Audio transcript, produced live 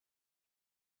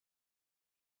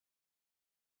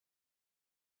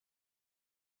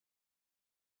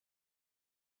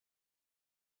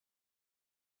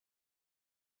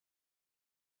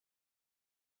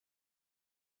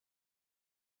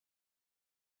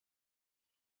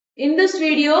In this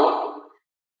video,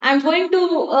 I'm going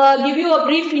to give you a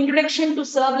brief introduction to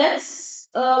servlets.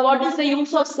 What is the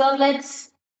use of servlets?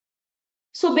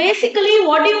 So basically,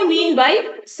 what do you mean by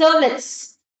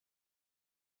servlets?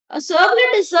 A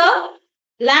servlet is a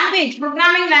language,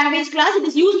 programming language class. It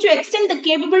is used to extend the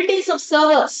capabilities of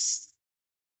servers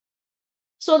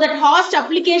so that host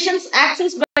applications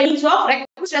accessed by means of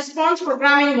request response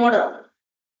programming model.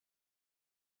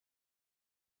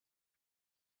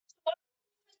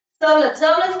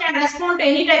 Servlets can respond to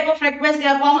any type of request. They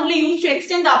are commonly used to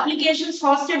extend the applications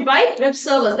hosted by web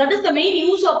servers. That is the main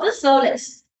use of the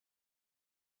servlets.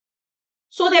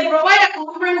 So they provide a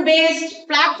component-based,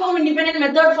 platform-independent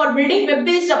method for building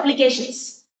web-based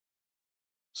applications.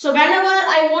 So whenever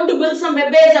I want to build some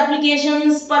web-based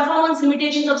applications, performance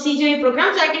limitations of CGI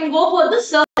programs, I can go for the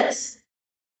servlets.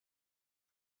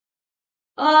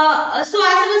 So as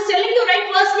I was telling you, right,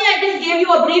 firstly I just gave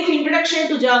you a brief introduction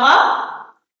to Java.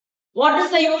 What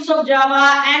is the use of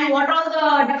Java and what are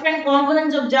the different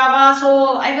components of Java?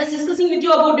 So I was discussing with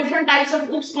you about different types of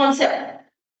OOPS concept.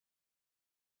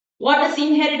 What is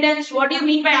inheritance? What do you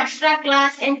mean by abstract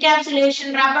class,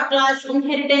 encapsulation, wrapper class,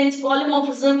 inheritance,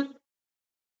 polymorphism?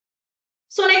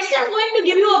 So next I'm going to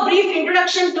give you a brief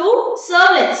introduction to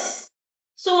servlets.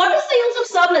 So what is the use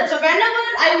of servlets? So whenever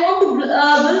I want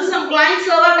to build some client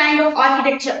server kind of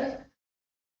architecture,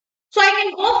 so I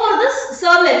can go for this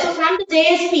servlet. So from the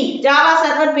JSP, Java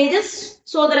server pages,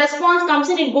 so the response comes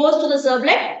in, it goes to the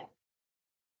servlet.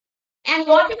 And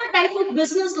whatever type of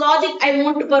business logic I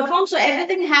want to perform, so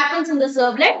everything happens in the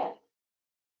servlet.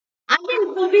 And then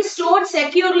it will be stored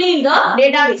securely in the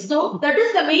database. So that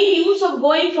is the main use of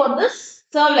going for this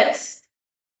servlets.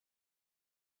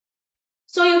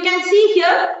 So you can see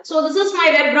here, so this is my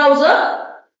web browser.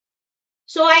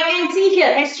 So I can see here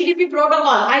HTTP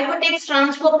protocol, hypertext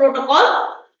transfer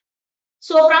protocol.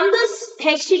 So from this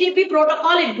HTTP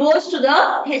protocol, it goes to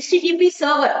the HTTP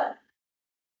server.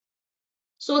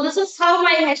 So this is how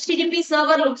my HTTP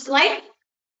server looks like.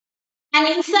 And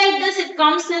inside this, it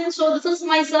comes in. So this is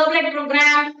my servlet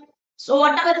program. So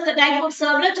whatever is the type of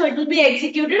servlet, so it will be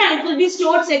executed and it will be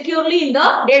stored securely in the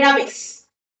database.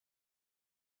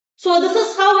 So this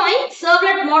is how my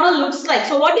servlet model looks like.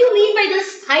 So what do you mean by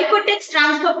this hypertext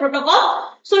transfer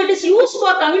protocol? So it is used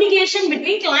for communication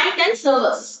between client and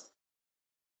servers.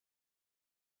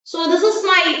 So this is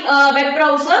my web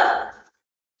browser.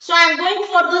 So I am going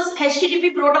for this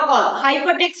HTTP protocol,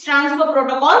 hypertext transfer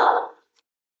protocol.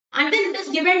 And then it is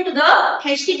given to the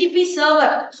HTTP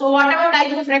server. So whatever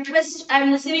type of request I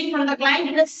am receiving from the client,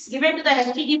 it is given to the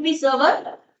HTTP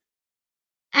server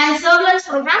and servlets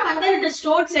program, and then it is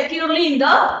stored securely in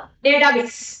the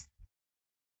database.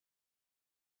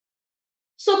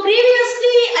 So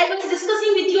previously I was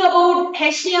discussing with you about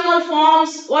HTML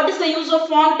forms, what is the use of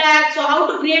form tag, so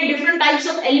how to create different types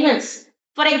of elements.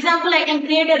 For example, I can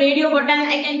create a radio button,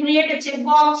 I can create a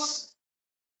checkbox.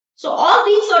 So all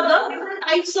these are the different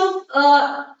types of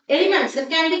elements that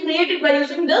can be created by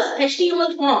using this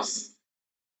HTML forms.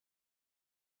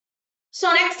 So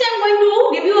next I'm going to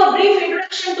give you a brief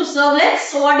introduction to servlets.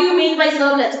 So what do you mean by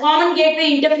servlets? Common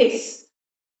gateway interface.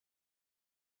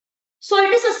 So it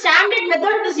is a standard method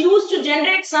that is used to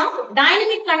generate some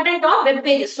dynamic content on web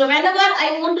pages. So whenever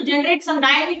I want to generate some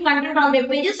dynamic content on web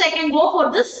pages, I can go for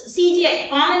this CGI,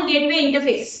 Common Gateway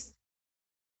Interface.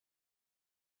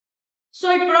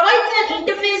 So it provides an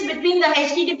interface between the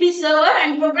HTTP server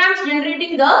and programs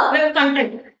generating the web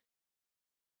content.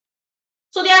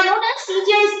 So they are known as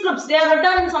CGI scripts. They are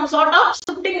written in some sort of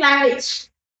scripting language.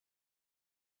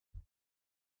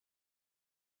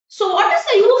 So what is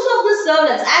the use of this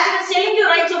servlets? As I was telling you,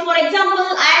 right? So for example,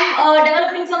 I am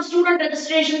developing some student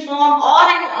registration form, or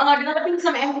I am developing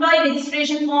some employee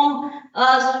registration form,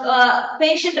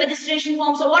 patient registration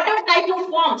form. So whatever type of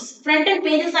forms, front-end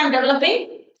pages I am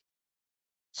developing.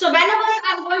 So whenever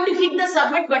I'm going to hit the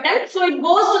submit button, so it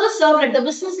goes to the servlet. The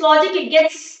business logic, it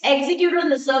gets executed in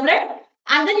the servlet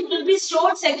and then it will be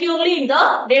stored securely in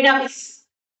the database.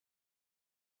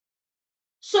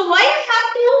 So why I have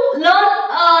to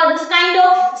learn this kind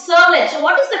of servlet? So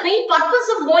what is the main purpose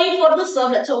of going for this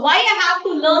servlet? So why I have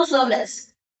to learn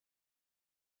servlets?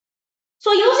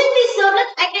 So using these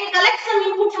servlets, I can collect some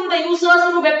input from the users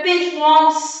through web page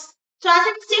forms. So as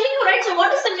I was telling you, right, so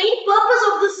what is the main purpose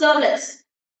of this servlets?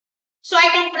 So I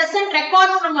can present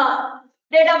records from a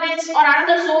database or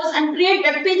another source and create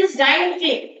web pages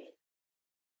dynamically.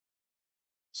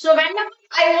 So whenever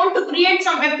I want to create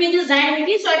some web pages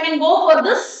dynamically, so I can go for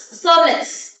this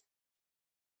servlets.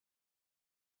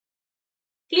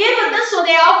 Clear with this? So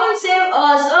they often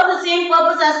serve the same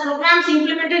purpose as programs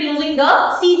implemented using the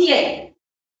CGI.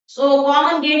 So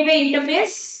Common Gateway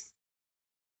Interface.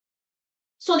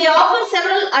 So they offer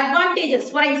several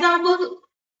advantages. For example,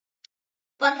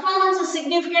 performance is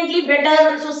significantly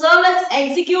better. So servlets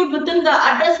execute within the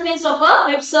address space of a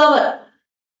web server.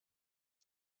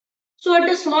 So it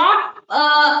is not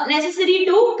necessary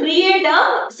to create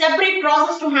a separate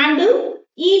process to handle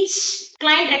each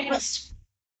client request.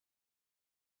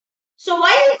 So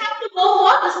why we have to go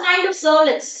for this kind of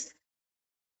servlets?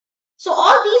 So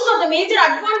all these are the major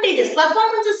advantages.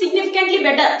 Performance is significantly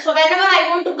better. So whenever I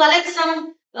want to collect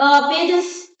some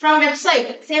pages from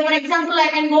website, say for example, I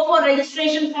can go for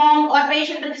registration form or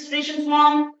patient registration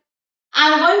form.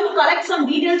 I'm going to collect some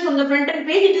details from the front end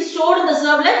page. It is stored in the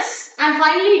servlets and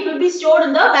finally it will be stored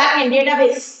in the backend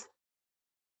database.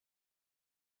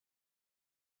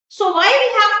 So why we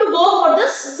have to go for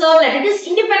this servlet? It is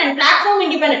independent, platform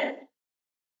independent.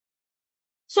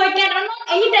 So it can run on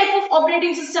any type of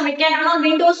operating system. It can run on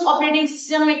Windows operating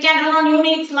system. It can run on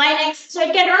Unix, Linux. So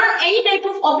it can run on any type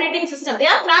of operating system. They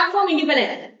are platform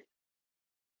independent.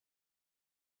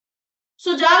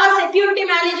 So Java Security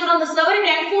Manager on the server, it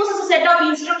enforces a set of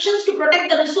instructions to protect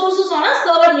the resources on a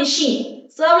server machine.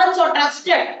 Servlets are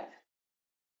trusted.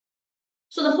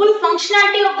 So the full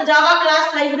functionality of the Java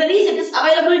class libraries, it is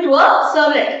available to a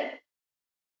servlet.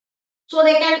 So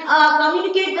they can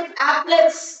communicate with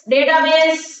applets,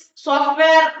 database,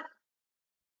 software.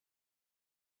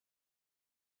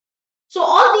 So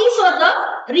all these are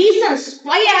the reasons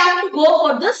why I have to go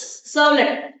for this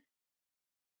servlet.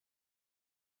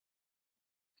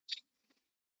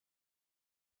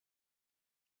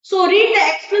 So read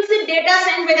the explicit data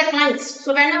sent by the clients.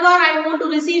 So whenever I want to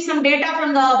receive some data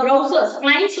from the browser's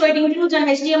client, so it includes an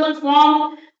HTML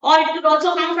form or it could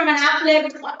also come from an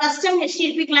applet or custom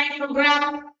HTTP client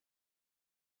program.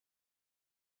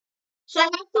 So I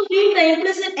have to read the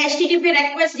implicit HTTP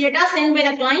request data sent by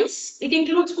the clients. It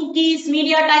includes cookies,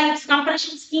 media types,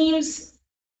 compression schemes.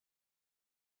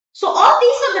 So all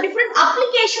these are the different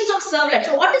applications of servlet.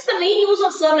 So what is the main use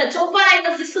of servlet? So far I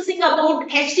was discussing about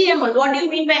HTML. What do you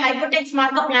mean by hypertext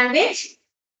markup language?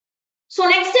 So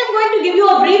next I'm going to give you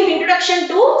a brief introduction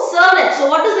to servlet. So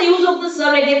what is the use of the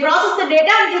servlet? They process the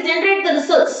data and they generate the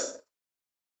results.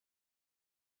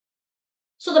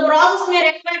 So the process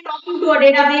may require talking to a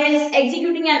database,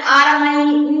 executing an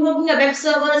RMI, invoking a web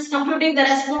service, computing the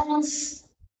response.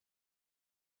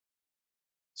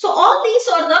 So all these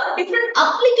are the different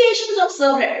applications of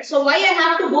servlet. So why I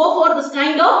have to go for this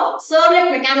kind of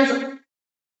servlet mechanism?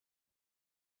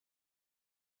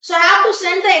 So I have to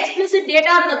send the explicit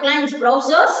data to the client's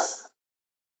browsers.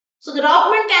 So the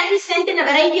document can be sent in a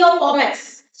variety of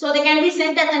formats. So they can be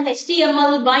sent as an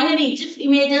HTML, binary, GIF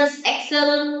images,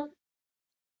 Excel.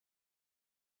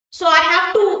 So I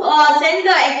have to send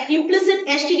the implicit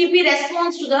HTTP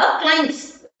response to the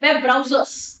client's web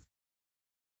browsers.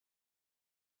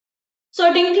 So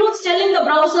it includes telling the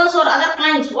browsers or other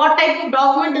clients what type of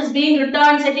document is being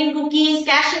returned, setting cookies,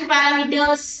 caching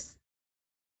parameters.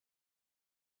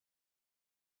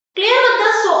 Clear with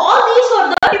this? So all these are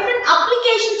the different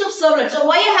applications of servlets. So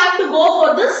why I have to go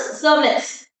for this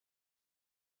servlets?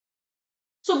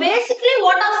 So basically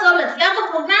what are servlets? They are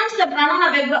the programs that run on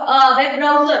a web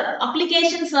browser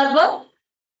application server.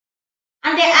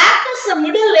 And they act as a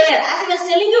middle layer. As I was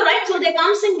telling you, right? So they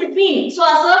comes in between. So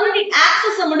a servlet, it acts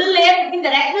as a middle layer between the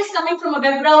request coming from a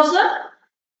web browser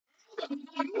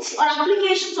or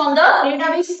applications on the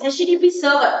database HTTP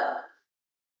server.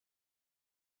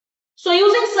 So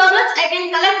using servlets, I can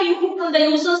collect input from the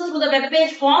users through the web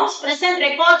page forms, present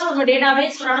records from a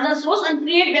database or another source, and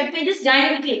create web pages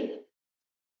dynamically.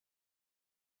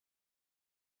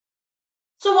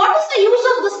 So what is the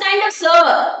use of this kind of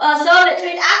servlet? So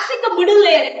it acts like a middle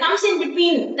layer. It comes in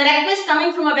between the request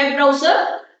coming from a web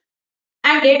browser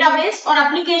and database or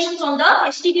applications on the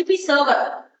HTTP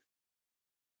server.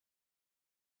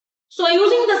 So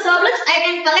using the servlets, I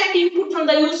can collect input from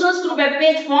the users through web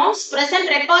page forms, present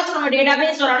records from a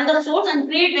database or another source, and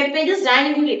create web pages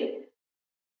dynamically.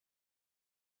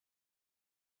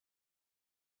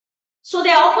 So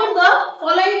they offer the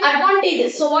following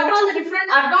advantages. So what are the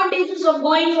different advantages of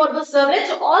going for the servlets?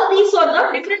 So all these are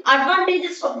the different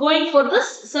advantages of going for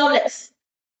this servlets.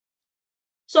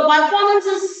 So performance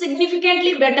is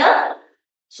significantly better.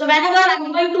 So whenever I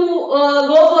am going to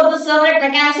go for the servlet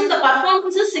mechanism, the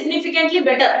performance is significantly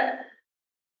better.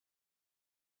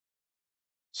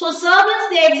 So servlets,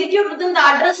 they execute within the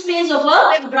address space of a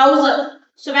web browser.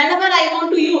 So whenever I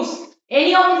want to use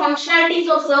any of the functionalities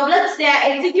of servlets, they are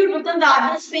execute within the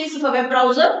address space of a web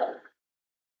browser.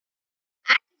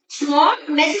 And it's not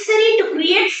necessary to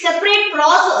create separate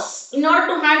process in order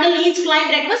to handle each client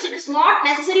request. It is not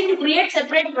necessary to create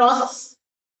separate process.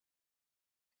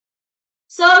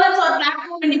 Servlets are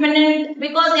platform independent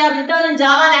because they are written in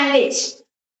Java language.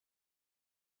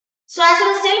 So as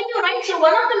I was telling you, right, so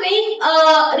one of the main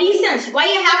reasons why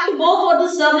you have to go for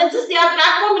the servlets is they are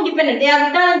platform independent. They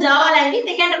are written in Java language.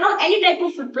 They can run on any type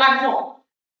of platform.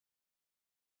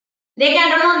 They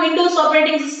can run on Windows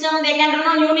operating system. They can run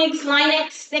on Unix,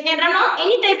 Linux. They can run on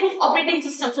any type of operating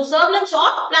system. So servlets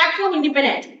are platform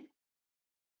independent.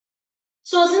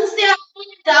 So since they are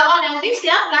in Java language, they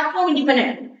are platform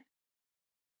independent.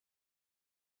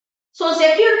 So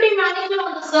security management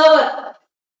on the server.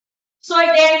 So it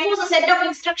enforces a set of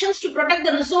instructions to protect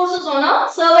the resources on a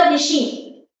server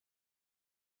machine.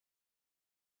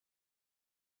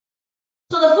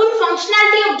 So the full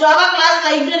functionality of Java class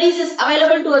libraries is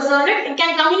available to a servlet. It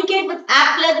can communicate with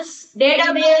applets,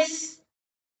 database.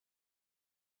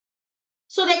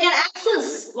 So they can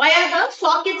access via the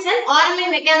sockets and RMA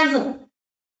mechanism.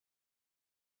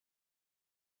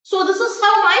 So this is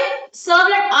how my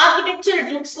servlet architecture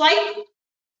it looks like.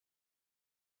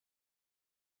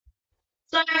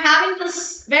 So I'm having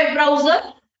this web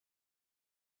browser.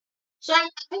 So I'm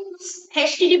having this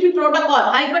HTTP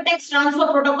protocol, hypertext transfer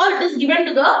protocol. It is given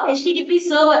to the HTTP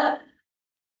server.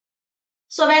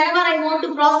 So whenever I want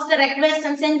to process the request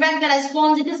and send back the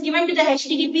response, it is given to the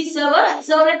HTTP server and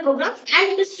servlet program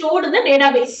and it is stored in the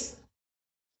database.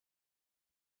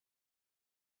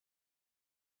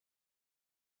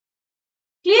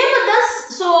 Clear with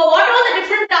this? So what are the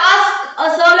different tasks a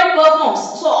servlet performs?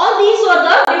 So all these are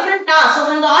the different tasks. So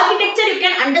from the architecture you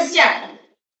can understand.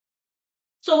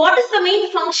 So what is the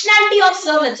main functionality of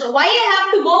servlets? So why I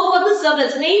have to go for the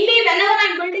servlets? Mainly whenever I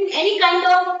am building any kind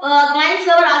of client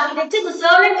server architecture, the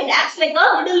servlet it acts like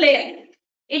a middle layer.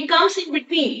 It comes in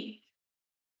between.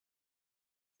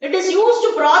 It is used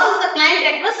to process the client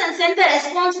request and send the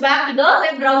response back to the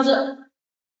web browser.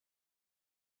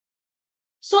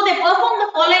 So they perform the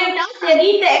following tasks. They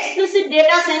read the explicit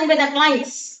data sent by the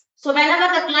clients. So whenever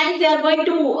the clients they are going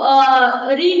to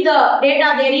read the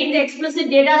data, they read the explicit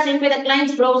data sent by the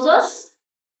client's browsers.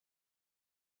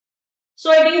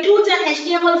 So it includes an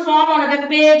HTML form on a web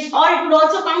page, or it could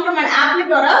also come from an applet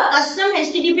or a custom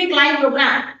HTTP client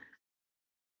program.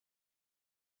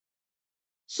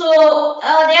 So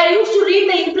they are used to read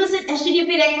the implicit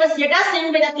HTTP request data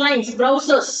sent by the client's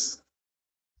browsers.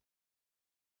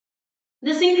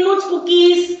 This includes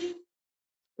cookies,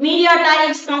 media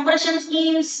types, compression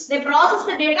schemes. They process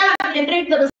the data and generate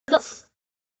the results.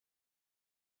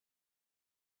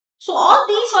 So all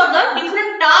these are the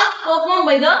different tasks performed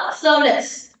by the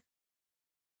servlets.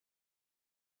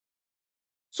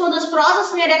 So this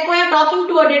process may require talking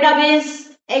to a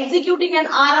database, executing an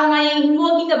RMI,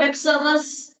 invoking a web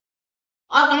service,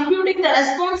 or computing the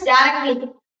response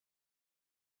directly.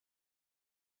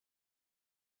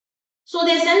 So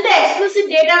they send the explicit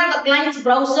data to the client's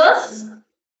browsers.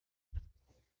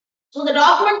 So the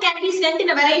document can be sent in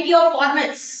a variety of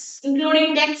formats,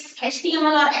 including text,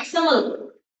 HTML or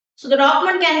XML. So the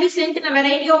document can be sent in a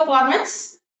variety of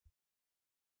formats.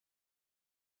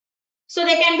 So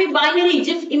they can be binary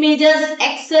GIF images,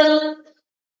 Excel.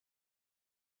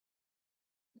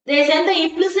 They send the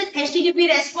implicit HTTP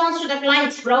response to the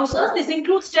client's browsers. This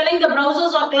includes telling the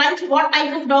browsers or clients what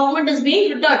type of document is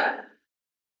being returned.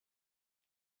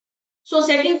 So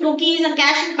setting cookies and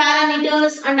caching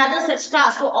parameters and other such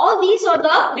tasks. So all these are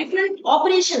the different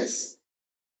operations.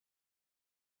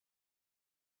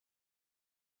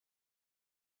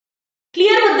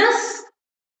 Clear with this?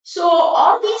 So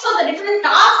all these are the different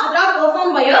tasks that are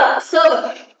performed by a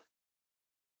server.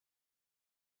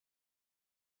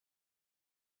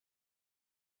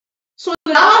 So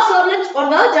Java servlets or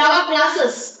the Java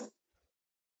classes,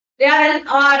 they are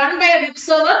run by a web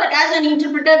server that has an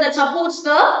interpreter that supports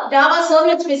the Java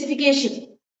servlet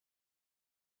specification.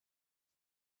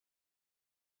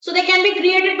 So they can be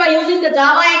created by using the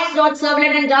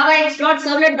javax.servlet and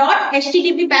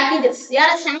javax.servlet.http packages. They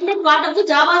are a standard part of the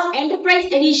Java's Enterprise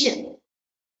Edition.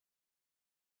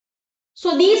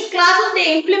 So these classes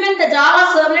they implement the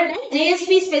Java servlet and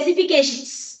JSP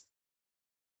specifications.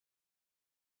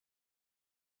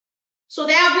 So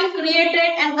they have been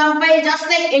created and compiled just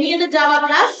like any other Java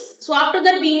class. So after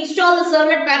that we install the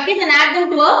servlet package and add them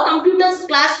to a computer's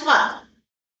class path.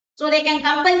 So they can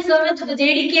compile servlets with the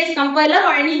JDK's compiler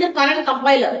or any other current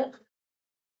compiler.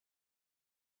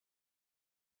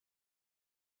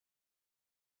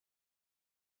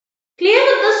 Clear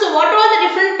with this? So what are the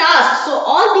different tasks? So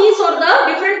all these are the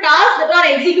different tasks that are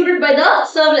executed by the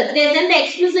servlets. They send the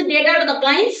explicit data to the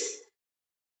clients.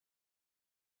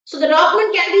 So the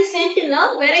document can be sent in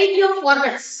a variety of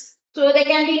formats. So they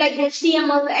can be like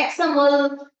HTML,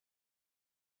 XML.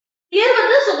 Clear with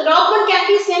this? So the document can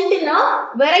be sent in a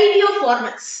variety of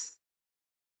formats.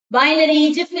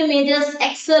 Binary, GIF images,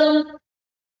 Excel.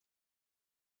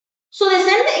 So they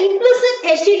send the implicit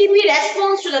HTTP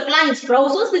response to the client's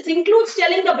browsers. This includes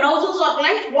telling the browsers or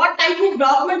client what type of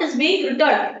document is being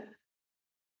returned.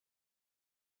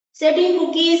 Setting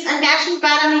cookies and caching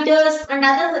parameters and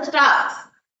other such tasks.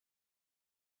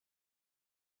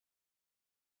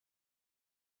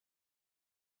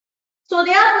 So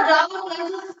they are the Java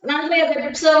classes run by a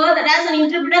web server that has an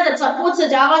interpreter that supports the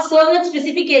Java servlet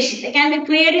specification. They can be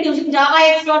created using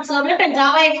javax.servlet and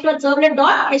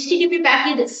javax.servlet.http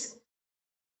packages.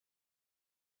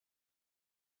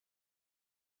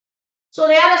 So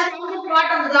they are a standard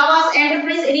part of the Java's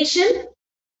Enterprise Edition,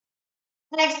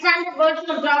 an expanded version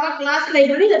of Java class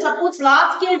library that supports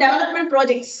large-scale development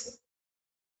projects.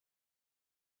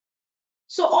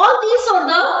 So all these are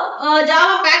the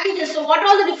Java packages. So what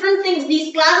are the different things?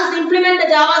 These classes implement the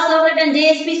Java servlet and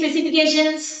JSP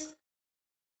specifications.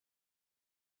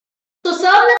 So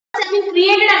servlets have been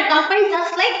created and compiled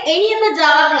just like any other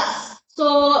Java class. So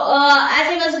as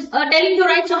I was telling you,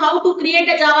 right, so how to create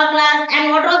a Java class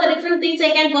and what are the different things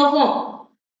I can perform.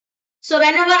 So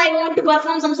whenever I want to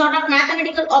perform some sort of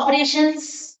mathematical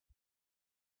operations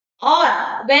or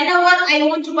whenever I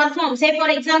want to perform, say for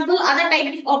example, other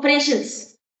type of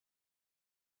operations.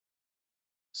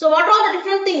 So what are the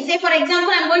different things? Say for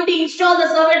example, I'm going to install the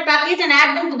servlet package and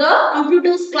add them to the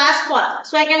computer's class path.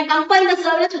 So I can compile the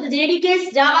servlets with the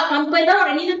JDK's Java compiler or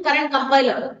any current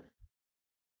compiler.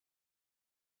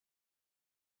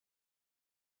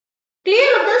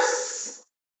 Clear with this?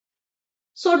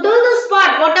 So till this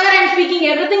part, whatever I am speaking,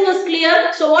 everything is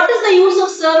clear. So what is the use of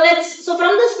servlets? So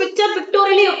from this picture,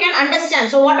 pictorially you can understand.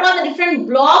 So what are the different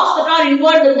blocks that are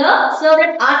involved in the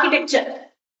servlet architecture?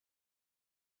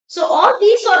 So all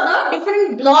these are the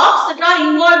different blocks that are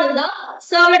involved in the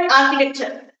servlet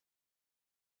architecture.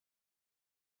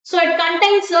 So it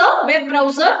contains a web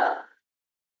browser.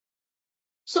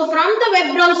 So from the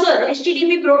web browser,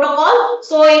 HTTP protocol,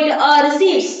 so it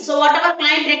receives, so whatever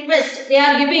client request they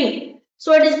are giving,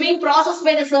 so it is being processed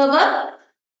by the server.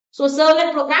 So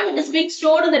servlet program, it is being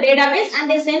stored in the database and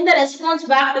they send the response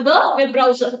back to the web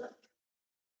browser.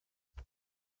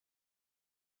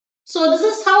 So this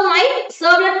is how my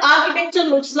servlet architecture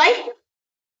looks like.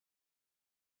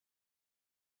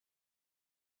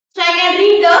 So I can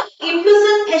read the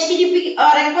implicit HTTP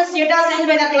request data sent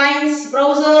by the client's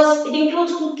browsers. It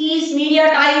includes cookies, media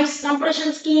types,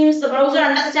 compression schemes. The browser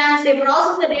understands, they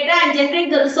process the data and generate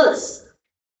the results.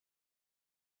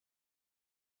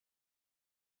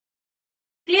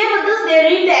 Clear with this? They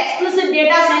read the explicit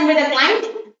data sent by the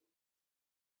client.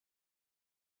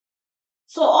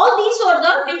 So all these are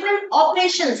the different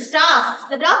operations, tasks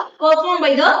that are performed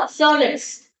by the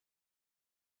servlets.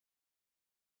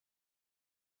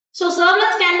 So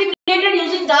servlets can be created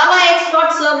using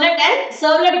javax.servlet and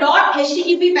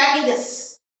servlet.http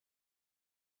packages.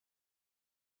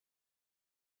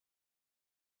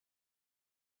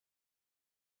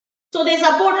 So they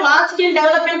support large-scale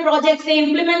development projects. They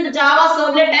implement the Java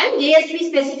servlet and JSP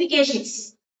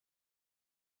specifications.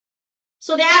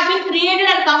 So they have been created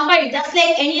and compiled just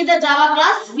like any other Java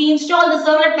class. We install the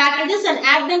servlet packages and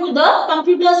add them to the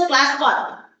computer's class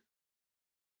path.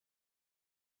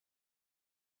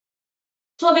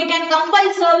 So we can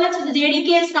compile servlets with the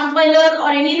JDK's compiler or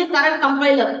any other current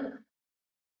compiler.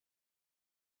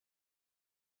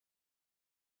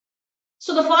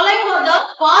 So the following are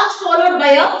the paths followed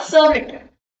by a servlet.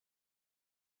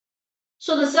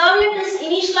 So the servlet is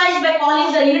initialized by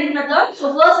calling the init method.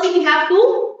 So firstly we have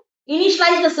to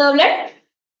initialize the servlet.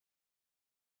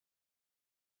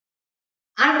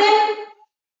 And then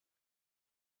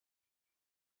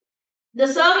the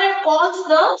servlet calls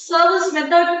the service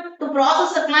method to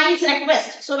process the client's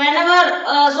request. So whenever,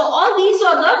 so all these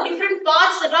are the different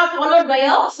parts that are followed by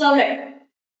a servlet.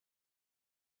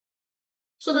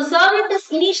 So the servlet is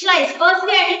initialized.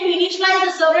 Firstly, I need to initialize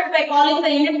the servlet by calling the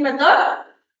init method.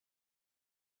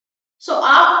 So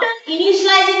after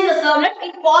initializing the servlet,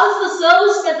 it calls the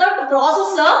service method to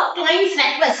process the client's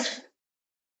request.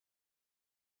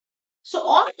 So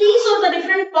all these are the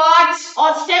different parts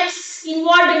or steps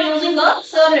involved in using a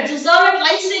servlet. So servlet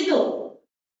life cycle.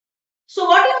 So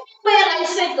what do you mean by a life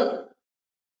cycle?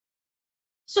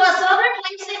 So a servlet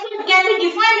life cycle can be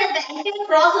defined as the entire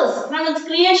process from its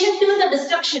creation to the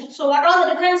destruction. So what are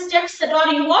the different steps that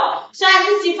are involved? So I am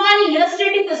just defining,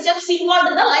 illustrating the steps involved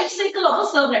in the life cycle of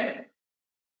a servlet.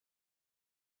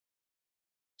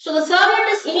 So the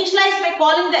servlet is initialized by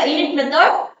calling the init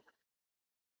method.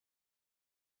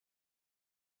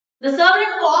 The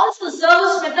servlet calls the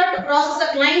service method to process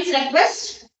the client's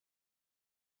request.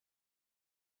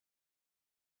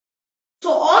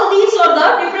 So all these are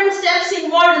the different steps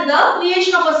involved in the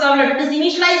creation of a servlet. It is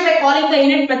initialized by calling the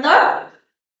init method.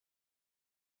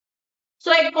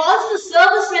 So it calls the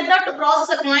service method to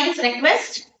process a client's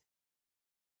request.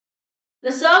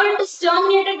 The servlet is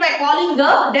terminated by calling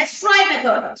the destroy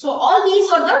method. So all these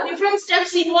are the different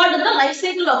steps involved in the life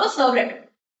cycle of a servlet.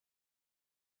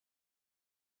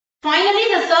 Finally,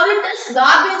 the servlet is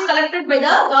garbage collected by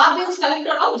the garbage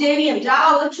collector of JVM,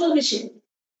 Java Virtual Machine.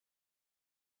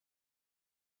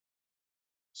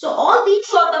 So all these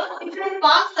are the different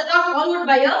paths that are followed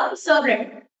by a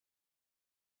servlet.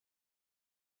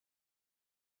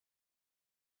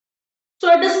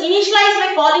 So it is initialized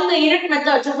by calling the init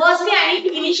method. So firstly, I need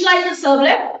to initialize the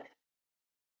servlet.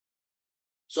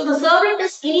 So the servlet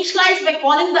is initialized by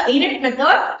calling the init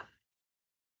method.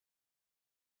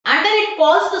 And then it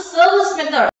calls the service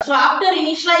method. So after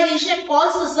initialization, it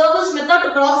calls the service method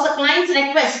to process the client's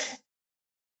request.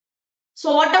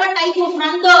 So whatever type of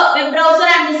from the web browser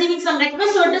I am receiving some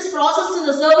request, so it is processed in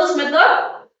the service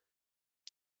method.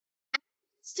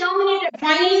 It's terminated.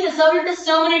 Finally, the servlet is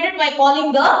terminated by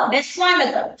calling the destroy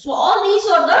method. So all these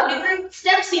are the different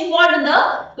steps involved in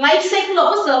the life cycle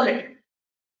of a servlet.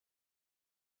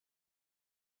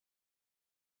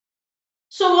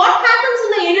 So what happens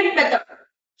in the init method?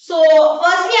 So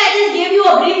firstly, I just gave you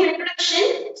a brief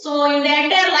introduction. So in the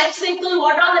entire life cycle,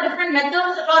 what are the different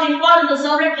methods that are involved in the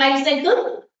servlet life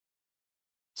cycle?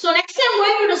 So next I am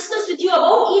going to discuss with you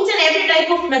about each and every type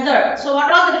of method. So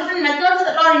what are the different methods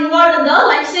that are involved in the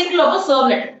life cycle of a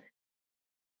servlet?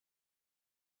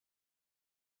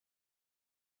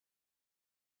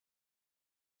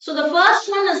 So the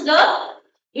first one is the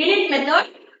init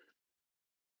method.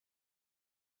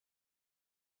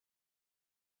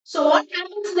 So what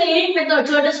happens in the init method?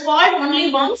 So it is called only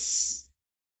once.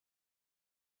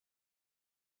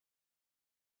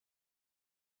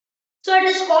 So it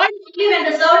is called only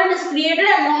when the servlet is created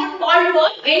and not called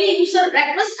for any user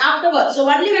request afterwards. So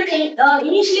only when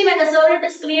initially when the servlet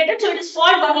is created, so it is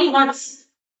called only once.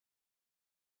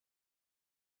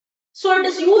 So it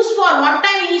is used for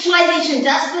one-time initialization,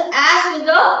 just as with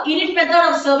the init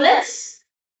method of servlets.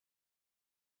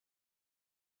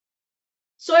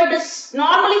 So it is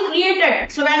normally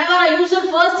created. So whenever a user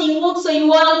first invokes a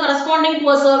URL corresponding to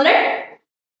a servlet,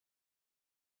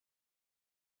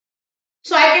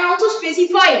 so I can also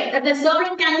specify that the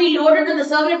servlet can be loaded when the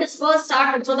servlet is first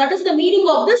started. So that is the meaning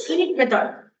of this init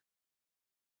method.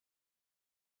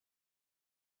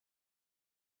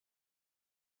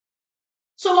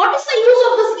 So what is the use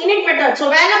of this init method? So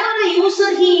whenever the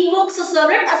user he invokes a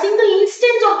servlet, a single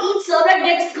instance of each servlet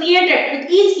gets created with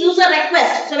each user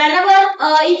request. So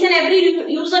whenever each and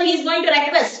every user is going to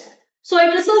request, so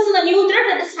it results in a new thread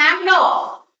that is handed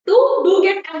off to do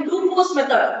get and do post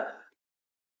method.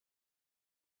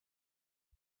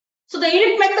 So the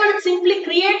init method simply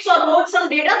creates or loads some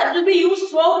data that will be used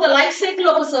throughout the life cycle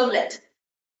of a servlet.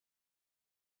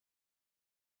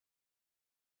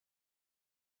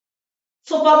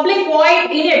 So public void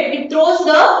init, it throws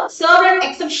the servlet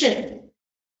exception.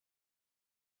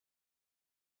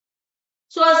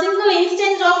 So a single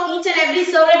instance of each and every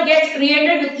servlet gets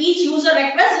created with each user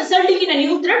request, resulting in a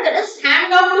new thread that is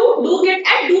handed off to do get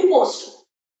and do post.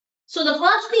 So the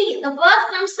first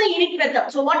comes the init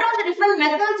method. So what are the different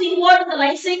methods involved in the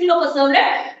life cycle of a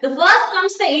servlet? The first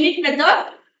comes the init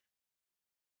method.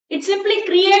 It simply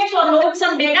creates or loads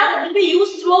some data that will be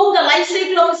used throughout the life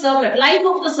cycle of a servlet, life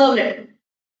of the servlet.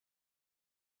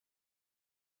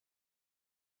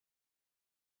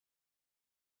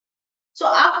 So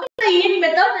after the init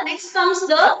method, the next comes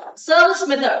the service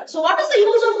method. So what is the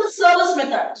use of the service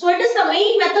method? So it is the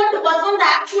main method to perform the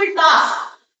actual task.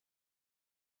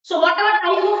 So whatever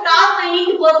type of task I need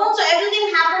to perform, so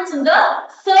everything happens in the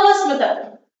service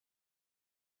method.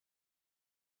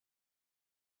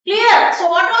 Clear? So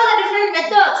what are the different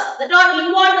methods that are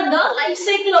involved in the life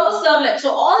cycle of a servlet?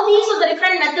 So all these are the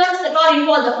different methods that are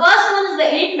involved. The first one is the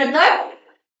init method.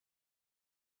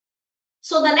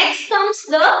 So the next comes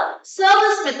the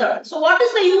service method. So what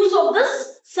is the use of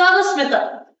this service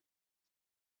method?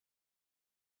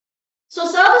 So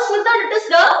service method, it is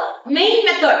the main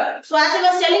method. So as I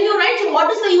was telling you, right, so what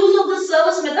is the use of this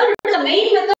service method? It is the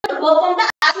main method to perform the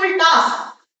actual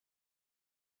task.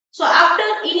 So after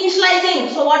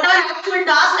initializing, so whatever actual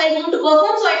task I want to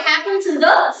perform, so it happens in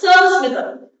the service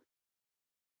method.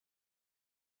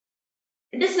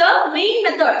 It is the main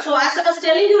method. So as I was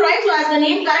telling you, right, so as the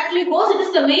name correctly goes, it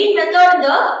is the main method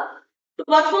to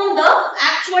perform the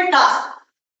actual task.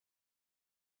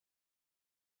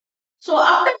 So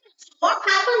after what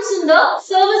happens in the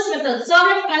service method? The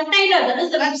servlet container, that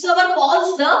is the web server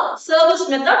calls the service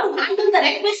method to handle the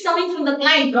request coming from the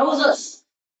client browsers.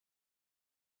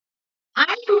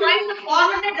 to write the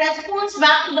formatted response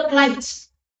back to the clients.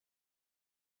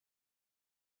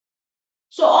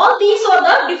 So all these are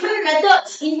the different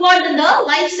methods involved in the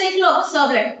life cycle of a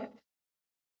servlet.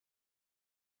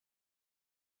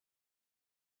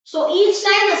 So each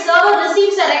time the server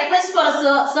receives a request for a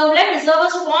servlet, the server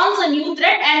spawns a new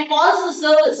thread and calls the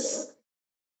service.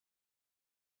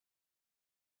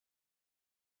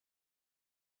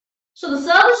 So the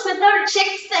service method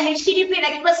checks the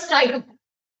HTTP request type.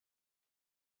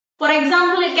 For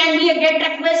example, it can be a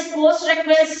get request, post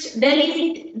request,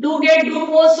 delete, do get, do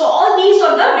post. So all these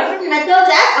are the different methods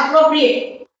as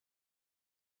appropriate.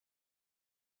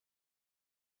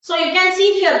 So you can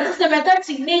see here, this is the method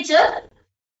signature.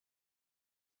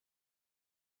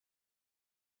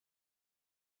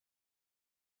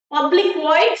 Public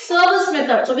void service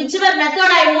method. So whichever method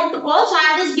I want to call, so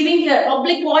I am just giving here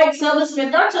public void service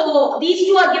method. So these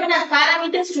two are given as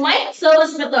parameters to my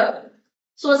service method.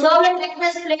 So servlet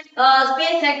request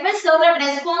space request, servlet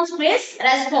response space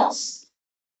response.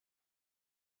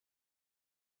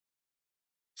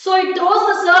 So it throws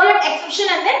the servlet exception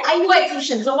and then IO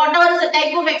exception. So whatever is the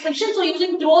type of exception, so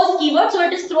using throws keyword, so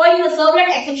it is throwing the servlet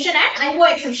exception and IO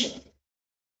exception.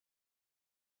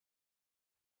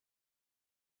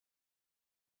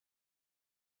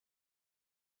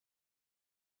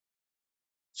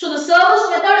 So the service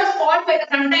method is called by the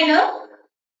container.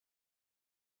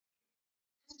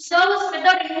 Service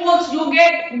method invokes do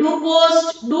get, do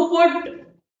post, do put.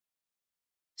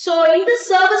 So in this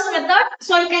service method,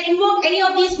 so you can invoke any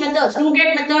of these methods, do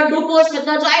get method, do post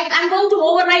method. So I'm going to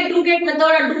override do get method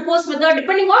or do post method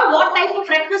depending on what type of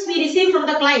request we receive from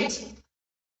the client.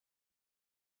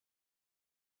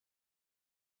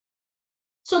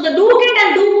 So the do get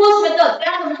and do post method, they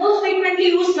are the most frequently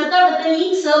used method within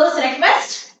each service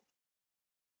request.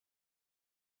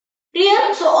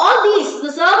 Clear? So all these,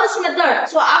 the service method.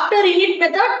 So after init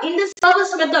method, in the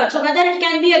service method, so whether it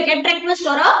can be a get request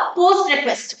or a post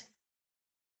request.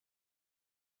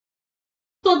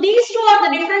 So these two are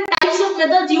the different types of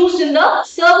methods used in the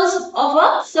service of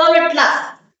a servlet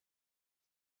class.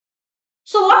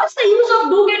 So what is the use of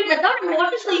do get method and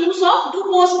what is the use of do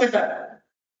post method?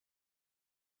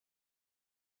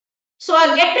 So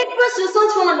a get request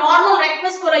results from a normal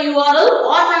request for a URL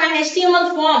or from an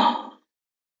HTML form.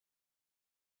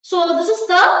 So this is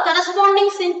the corresponding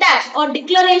syntax or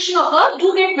declaration of a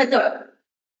do get method.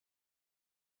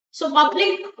 So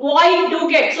public void do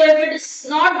get. So if it is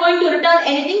not going to return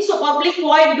anything, so public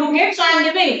void do get. So I am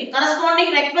giving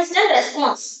corresponding request and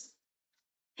response.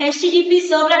 HTTP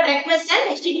servlet request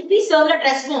and HTTP servlet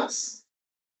response.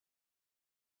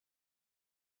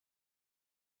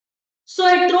 So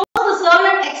it throws the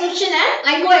servlet exception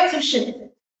and IO exception.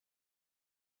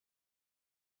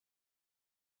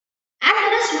 And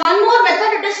there is one more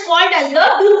method, it is called as the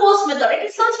do post method.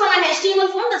 It comes from an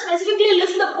HTML form that specifically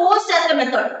lists the post as the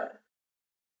method.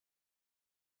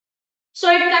 So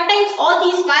it contains all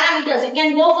these parameters. It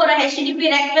can go for a HTTP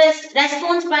request,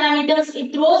 response parameters.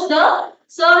 It throws the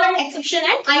servlet exception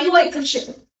and IO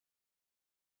exception.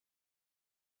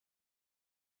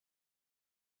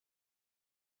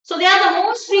 So they are the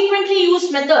most frequently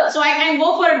used methods. So I can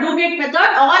go for a do get method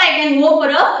or I can go for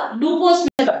a do post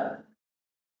method.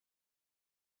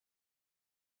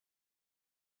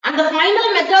 And the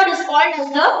final method is called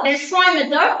as the destroy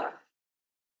method.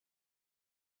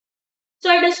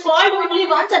 So it is called only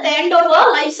once at the end of a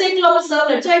life cycle of a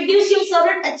servlet. So it gives your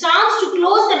servlet a chance to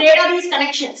close the database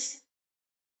connections.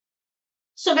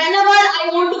 So whenever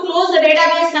I want to close the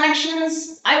database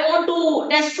connections, I want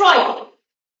to destroy.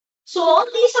 So all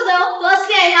these are the,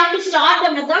 firstly I have to start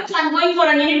the method. So I'm going for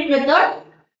an init method.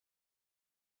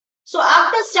 So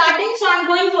after starting, so I'm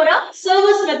going for a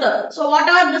service method. So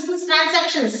whatever business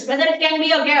transactions, whether it can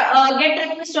be a get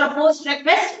request or a post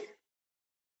request.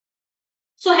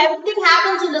 So everything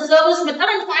happens in the service method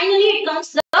and finally it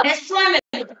comes the destroy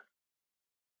method.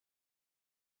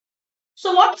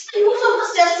 So what is the use of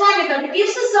this destroy method? It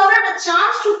gives the server a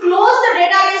chance to close the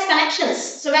database connections.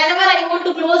 So whenever I want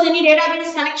to close any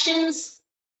database connections,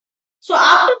 so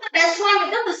after the destroy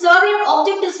method, the server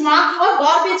object is marked for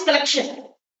garbage collection.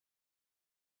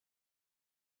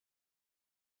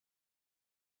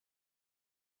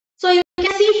 So you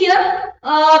can see here,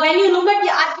 when you look at the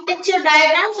architecture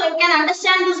diagram, so you can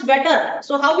understand this better.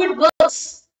 So how it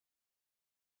works.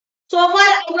 So far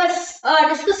I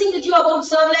was discussing with you about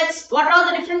servlets, what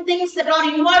are the different things that are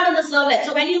involved in the servlet.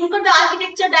 So when you look at the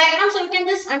architecture diagram, so you can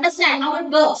just understand how it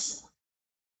works.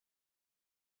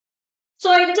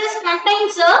 So it just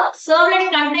contains a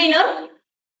servlet container.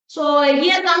 So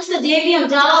here comes the JVM,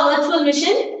 Java Virtual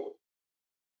Machine.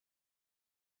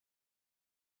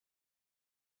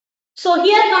 So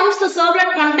here comes the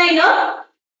servlet container.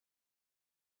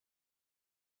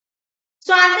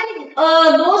 So and then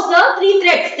goes the three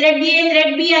threads, thread A,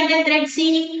 thread B, and then thread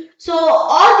C. So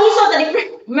all these are the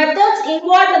different methods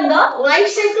involved in the life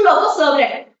cycle of a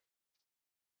servlet.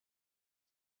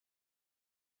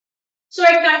 So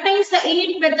it contains the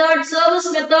init method,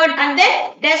 service method, and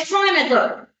then destroy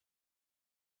method.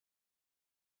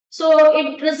 So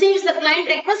it receives the client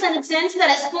request and it sends the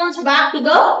response back to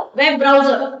the web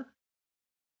browser.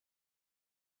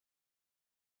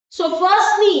 So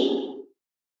firstly,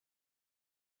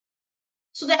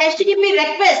 so the HTTP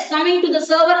request coming to the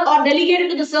server or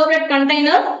delegated to the servlet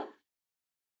container.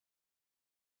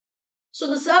 So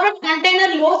the servlet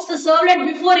container loads the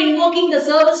servlet before invoking the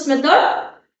service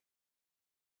method.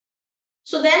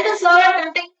 So then the servlet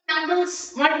container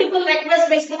handles multiple requests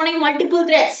by spawning multiple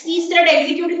threads, each thread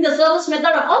executing the service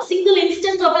method of a single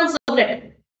instance of a servlet.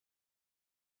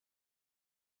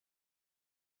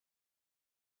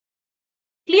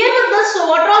 Clear with this? So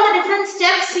what are all the different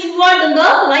steps involved in the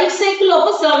life cycle of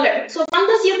a servlet? So from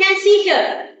this you can see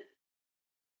here.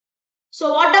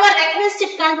 So whatever request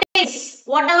it contains,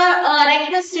 whatever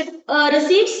request it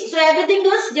receives, so everything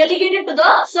is delegated to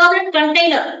the servlet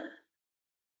container.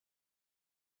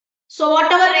 So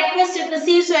whatever request it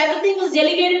receives, so everything is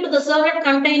delegated to the servlet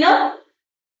container.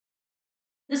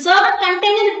 The servlet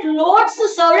container, it loads the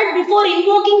servlet before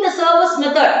invoking the service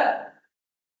method.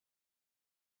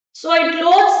 So it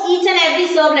loads each and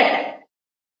every servlet.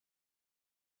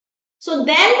 So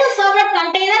then the servlet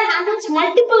container handles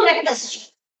multiple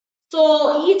requests.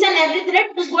 So each and every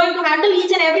thread is going to handle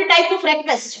each and every type of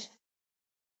request.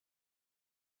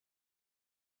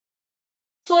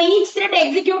 So each thread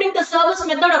executing the service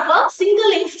method of a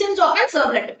single instance of a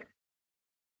servlet.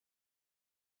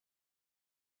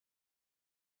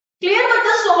 Clear with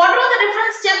this? So what are the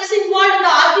different steps involved in the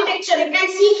architecture? You can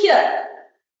see here.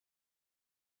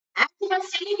 As I was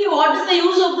telling you, what is the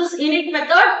use of this init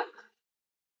method?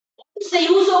 What is the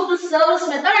use of this service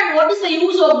method? And what is the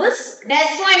use of this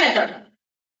destroy method?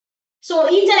 So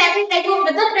each and every type of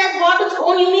method has got its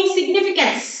own unique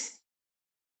significance.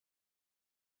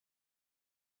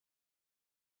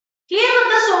 Clear with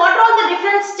this? So what are the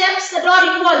different steps that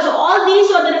are involved? So all these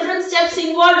are the different steps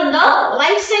involved in the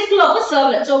life cycle of a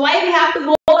servlet. So why we have to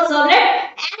go over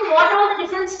servlet and what are the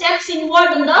different steps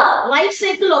involved in the life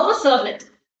cycle of a servlet.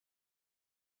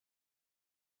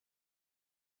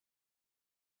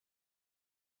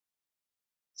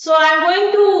 So I am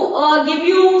going to give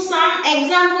you some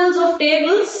examples of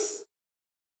tables.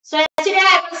 So yesterday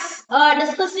I was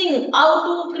discussing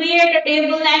how to create a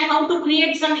table and how to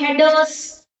create some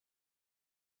headers.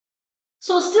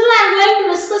 So still I am going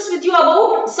to discuss with you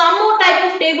about some more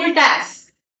type of table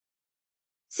tags.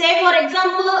 Say for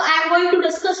example, I am going to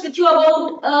discuss with you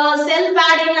about cell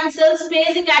padding and cell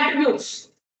spacing attributes.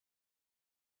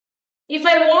 If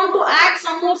I want to add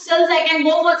some more cells, I can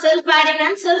go for cell padding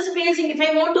and cell spacing. If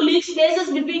I want to leave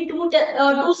spaces between two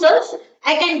cells,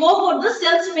 I can go for the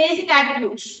cell spacing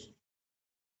attributes.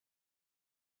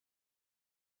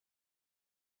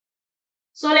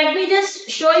 So let me just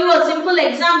show you a simple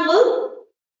example.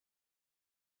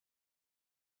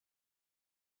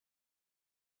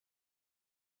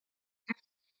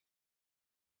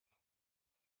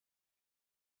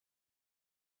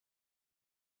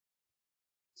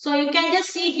 So you can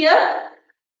just see here.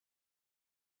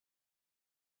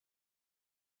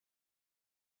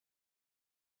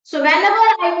 So whenever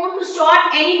I want to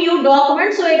start any new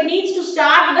document, so it needs to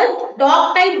start with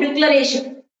doc type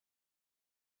declaration.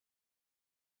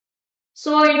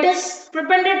 So it is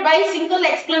prepended by single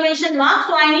exclamation mark.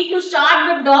 So I need to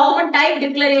start with document type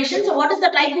declaration. So what is the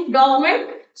type of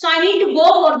document? So I need to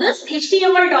go for this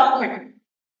HTML document.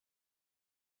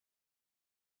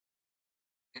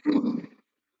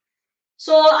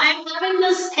 So I am having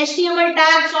this HTML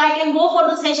tag. So I can go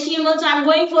for this HTML. So I am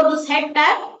going for this head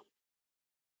tag.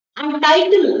 And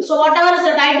title. So whatever is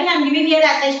the title I am giving here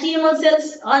as HTML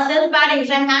cells or cell padding.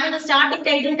 So I am having a starting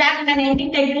title tag and an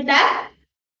ending title tag.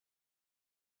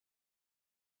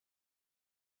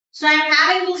 So I am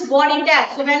having this body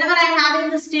tag. So whenever I am having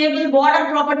this table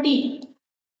border property.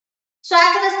 So as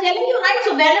I was telling you, right,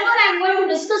 so whenever I am going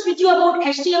to discuss with you about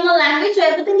HTML language, so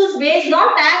everything is based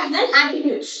on tags and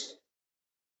attributes.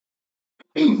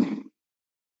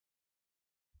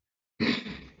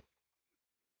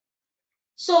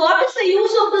 So what is the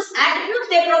use of this attribute?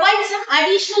 They provide some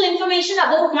additional information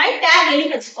about my tag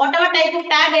elements. Whatever type of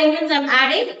tag elements I am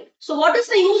adding. So what is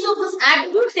the use of this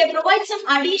attribute? They provide some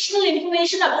additional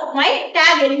information about my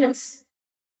tag elements.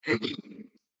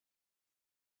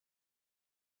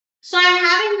 So I am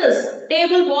having this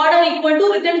table border equal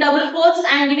to within double quotes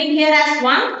I am giving here as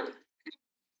 1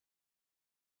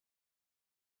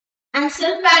 and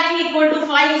cell padding equal to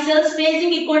 5, cell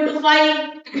spacing equal to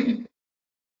 5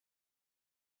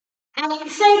 and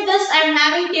inside this I am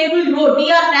having table row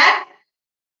tr tag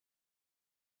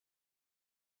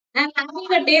and having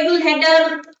a table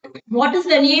header, what is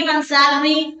the name and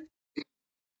salary,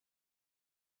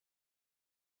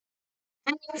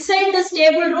 and inside this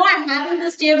table row I am having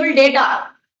this table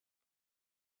data.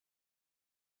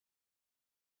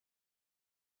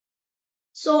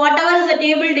 So whatever is the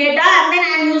table data and then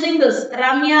I am using this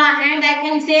Ramya and I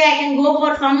can say I can go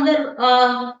for some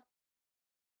other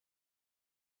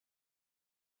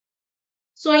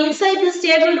so inside this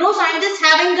table row, so I am just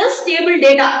having this table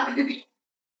data.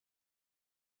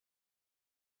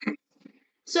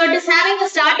 So it is having a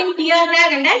starting tr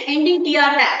tag and an ending tr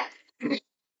tag.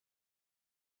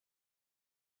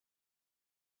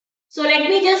 So let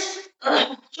me just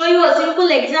show you a simple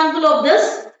example of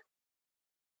this.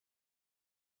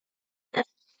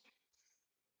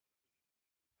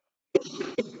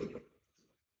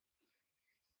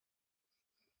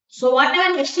 So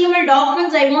whatever HTML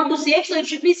documents I want to save, so it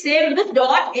should be saved with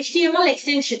 .html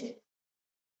extension.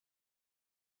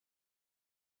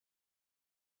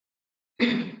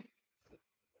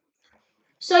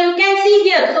 So you can see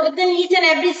here, so within each and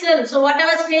every cell, so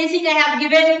whatever spacing I have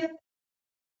given,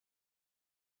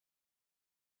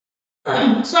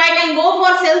 so I can go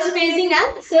for cell spacing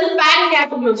and cell padding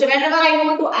attributes. So whenever I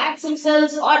want to add some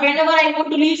cells or whenever I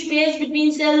want to leave space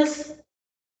between cells.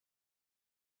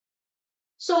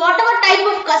 So whatever type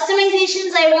of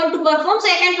customizations I want to perform, so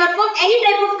I can perform any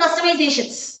type of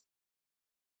customizations.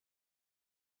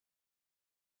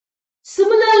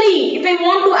 Similarly, if I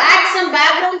want to add some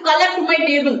background color to my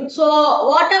table, so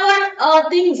whatever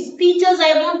features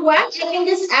I want to add, I can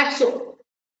just add so.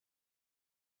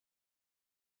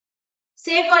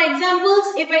 Say for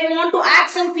examples, if I want to add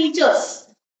some features.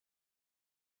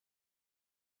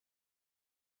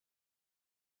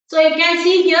 So you can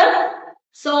see here,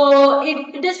 so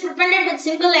it is prepended with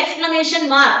single exclamation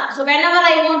mark. So whenever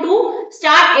I want to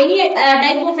start any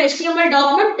type of HTML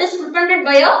document, it is prepended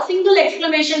by a single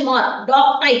exclamation mark,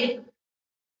 doc type.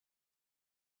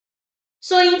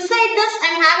 So inside this, I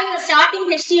am having a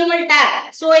starting HTML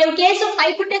tag. So in case of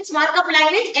hypertext markup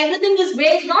language, everything is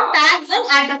based on tags and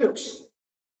attributes.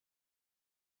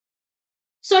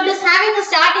 So it is having a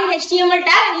starting HTML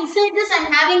tag. Inside this, I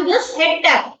am having this head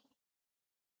tag.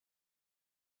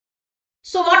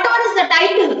 So whatever is the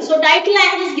title, so title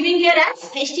I am just giving here as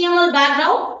HTML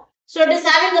background. So it is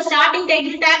having a starting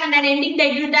title tag and an ending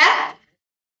title tag.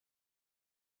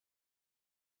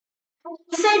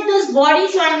 Inside this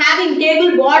body, so I am having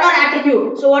table border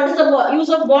attribute. So what is the use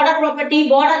of border property?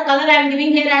 Border color I am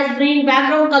giving here as green,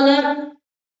 background color.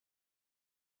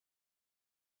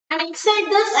 And inside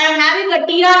this, I am having a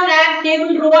tr tag,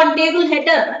 table row and table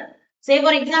header. Say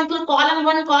for example, column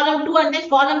 1, column 2 and then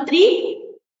column 3.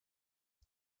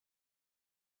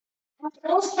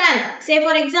 Row span. Say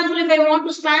for example, if I want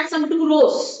to span some 2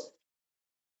 rows.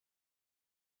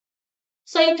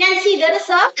 So you can see there is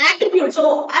a attribute.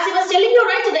 So as I was telling you,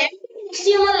 right, so the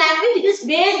HTML language is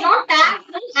based on tags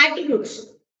and attributes.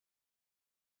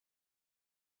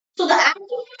 So the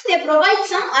attributes, they provide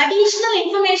some additional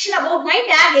information about my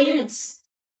tag elements.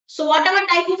 So whatever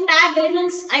type of tag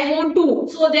elements I want to,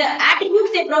 so the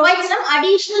attributes, they provide some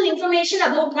additional information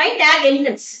about my tag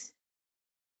elements.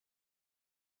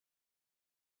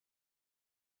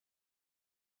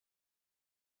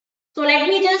 So let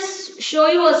me just show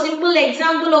you a simple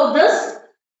example of this.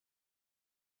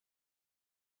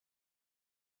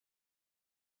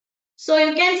 So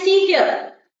you can see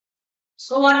here.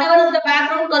 So whatever is the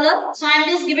background color, so I am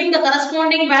just giving the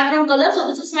corresponding background color. So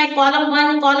this is my column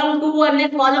 1, column 2 and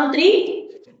then column 3.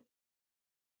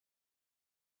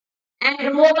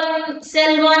 And row 1,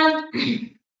 cell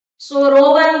 1. So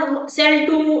row 1, cell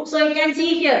 2. So you can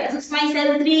see here, this is my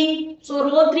cell 3. So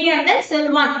row 3 and then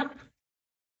cell 1.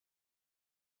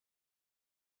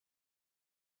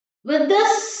 With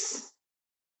this,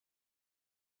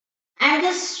 I am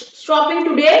just stopping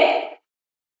today.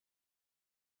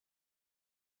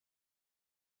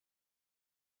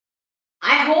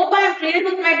 I hope I am clear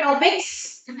with my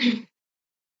topics.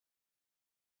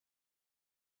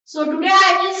 So today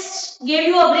I just gave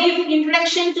you a brief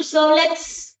introduction to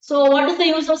servlets. So what is the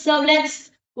use of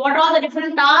servlets? What are the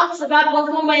different tasks that are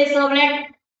performed by a servlet?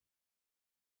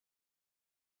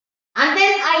 And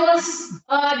then I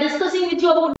was discussing with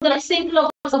you about the life cycle of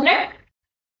a servlet.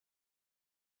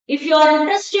 If you are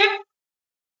interested,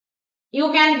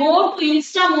 you can go to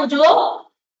InstaMojo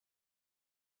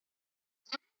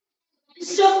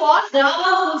register for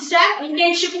Java Full Stack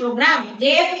Internship Program,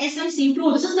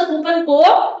 JFSMC2. This is the coupon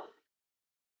code.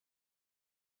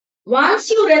 Once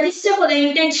you register for the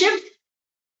internship,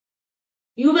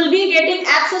 you will be getting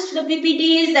access to the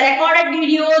PPTs, the recorded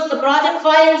videos, the project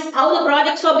files, how the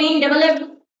projects are being developed.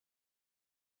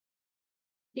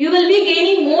 You will be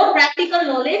gaining more practical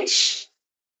knowledge.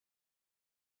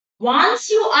 Once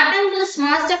you attend this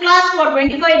masterclass for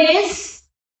 25 days,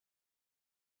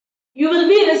 you will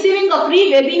be receiving a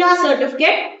free webinar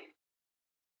certificate.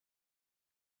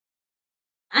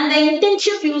 And the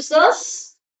internship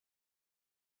users,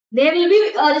 they will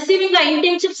be receiving the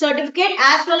internship certificate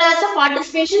as well as a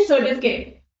participation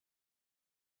certificate.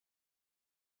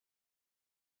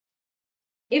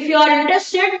 If you are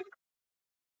interested,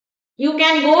 you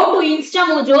can go to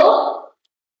InstaMojo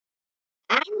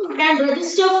and you can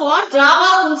register for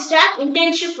Java Full Stack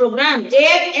Internship Program,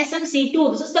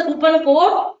 JFSMC2. This is the coupon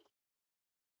code.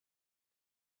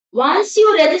 Once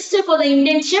you register for the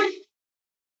internship,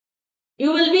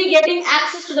 you will be getting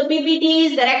access to the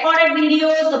PPTs, the recorded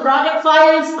videos, the project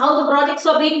files, how the projects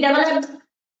are being developed.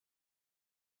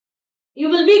 You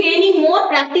will be gaining more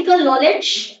practical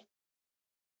knowledge.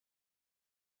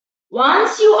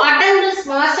 Once you attend this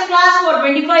masterclass for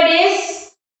 25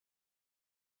 days,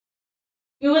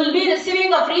 you will be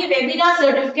receiving a free webinar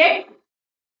certificate.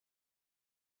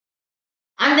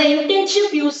 And the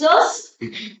internship users,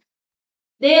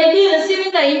 they will be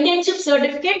receiving the internship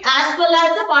certificate as well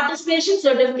as the participation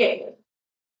certificate.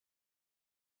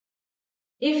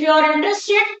 If you are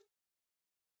interested,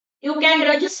 you can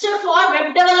register for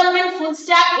Web Development Full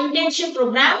Stack Internship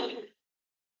Program.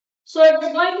 So it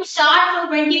is going to start from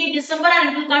 28 December and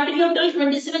it will continue till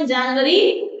 27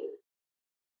 January.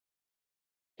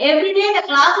 Every day the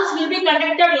classes will be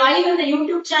conducted live in the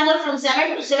YouTube channel from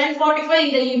 7 to 7:45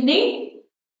 in the evening.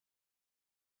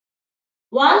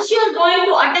 Once you are going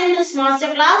to attend this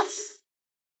masterclass,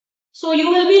 so you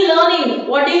will be learning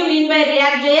what do you mean by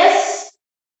React.js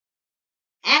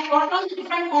and what are the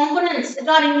different components that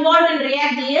are involved in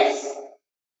React.js.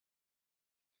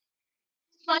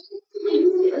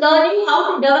 Learning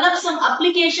how to develop some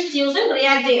applications using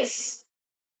React.js.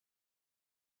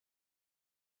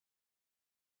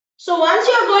 So once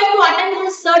you are going to attend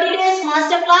this 30 days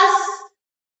masterclass,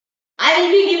 I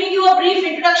will be giving you a brief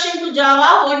introduction to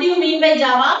Java. What do you mean by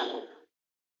Java?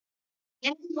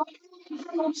 And what are the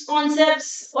different groups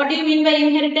concepts? What do you mean by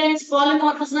inheritance,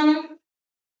 polymorphism?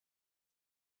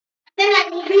 Then I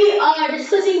will be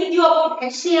discussing with you about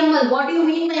HTML. What do you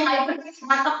mean by hypertext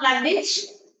markup language?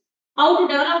 How to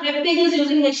develop web pages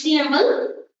using HTML.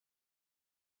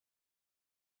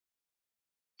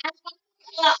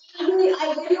 I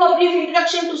will give you a brief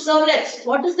introduction to servlets.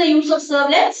 What is the use of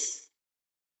servlets?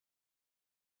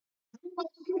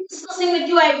 Discussing with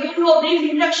you, I will give you a brief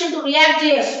introduction to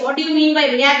React.js. What do you mean by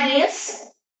React.js?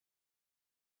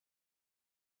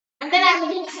 And then I will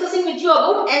be discussing with you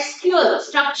about SQL,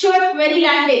 Structured Query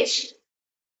Language.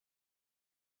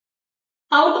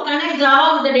 How to connect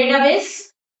Java with the database.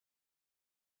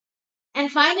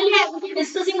 And finally, I will be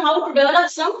discussing how to develop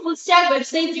some full stack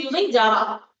websites using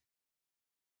Java.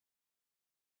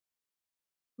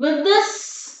 With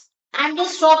this, I am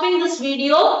just stopping this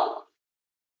video.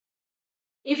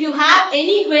 If you have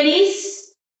any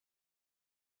queries,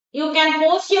 you can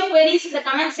post your queries in the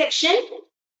comment section.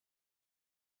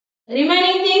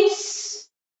 Remaining things,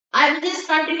 I will just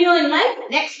continue in my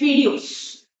next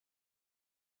videos.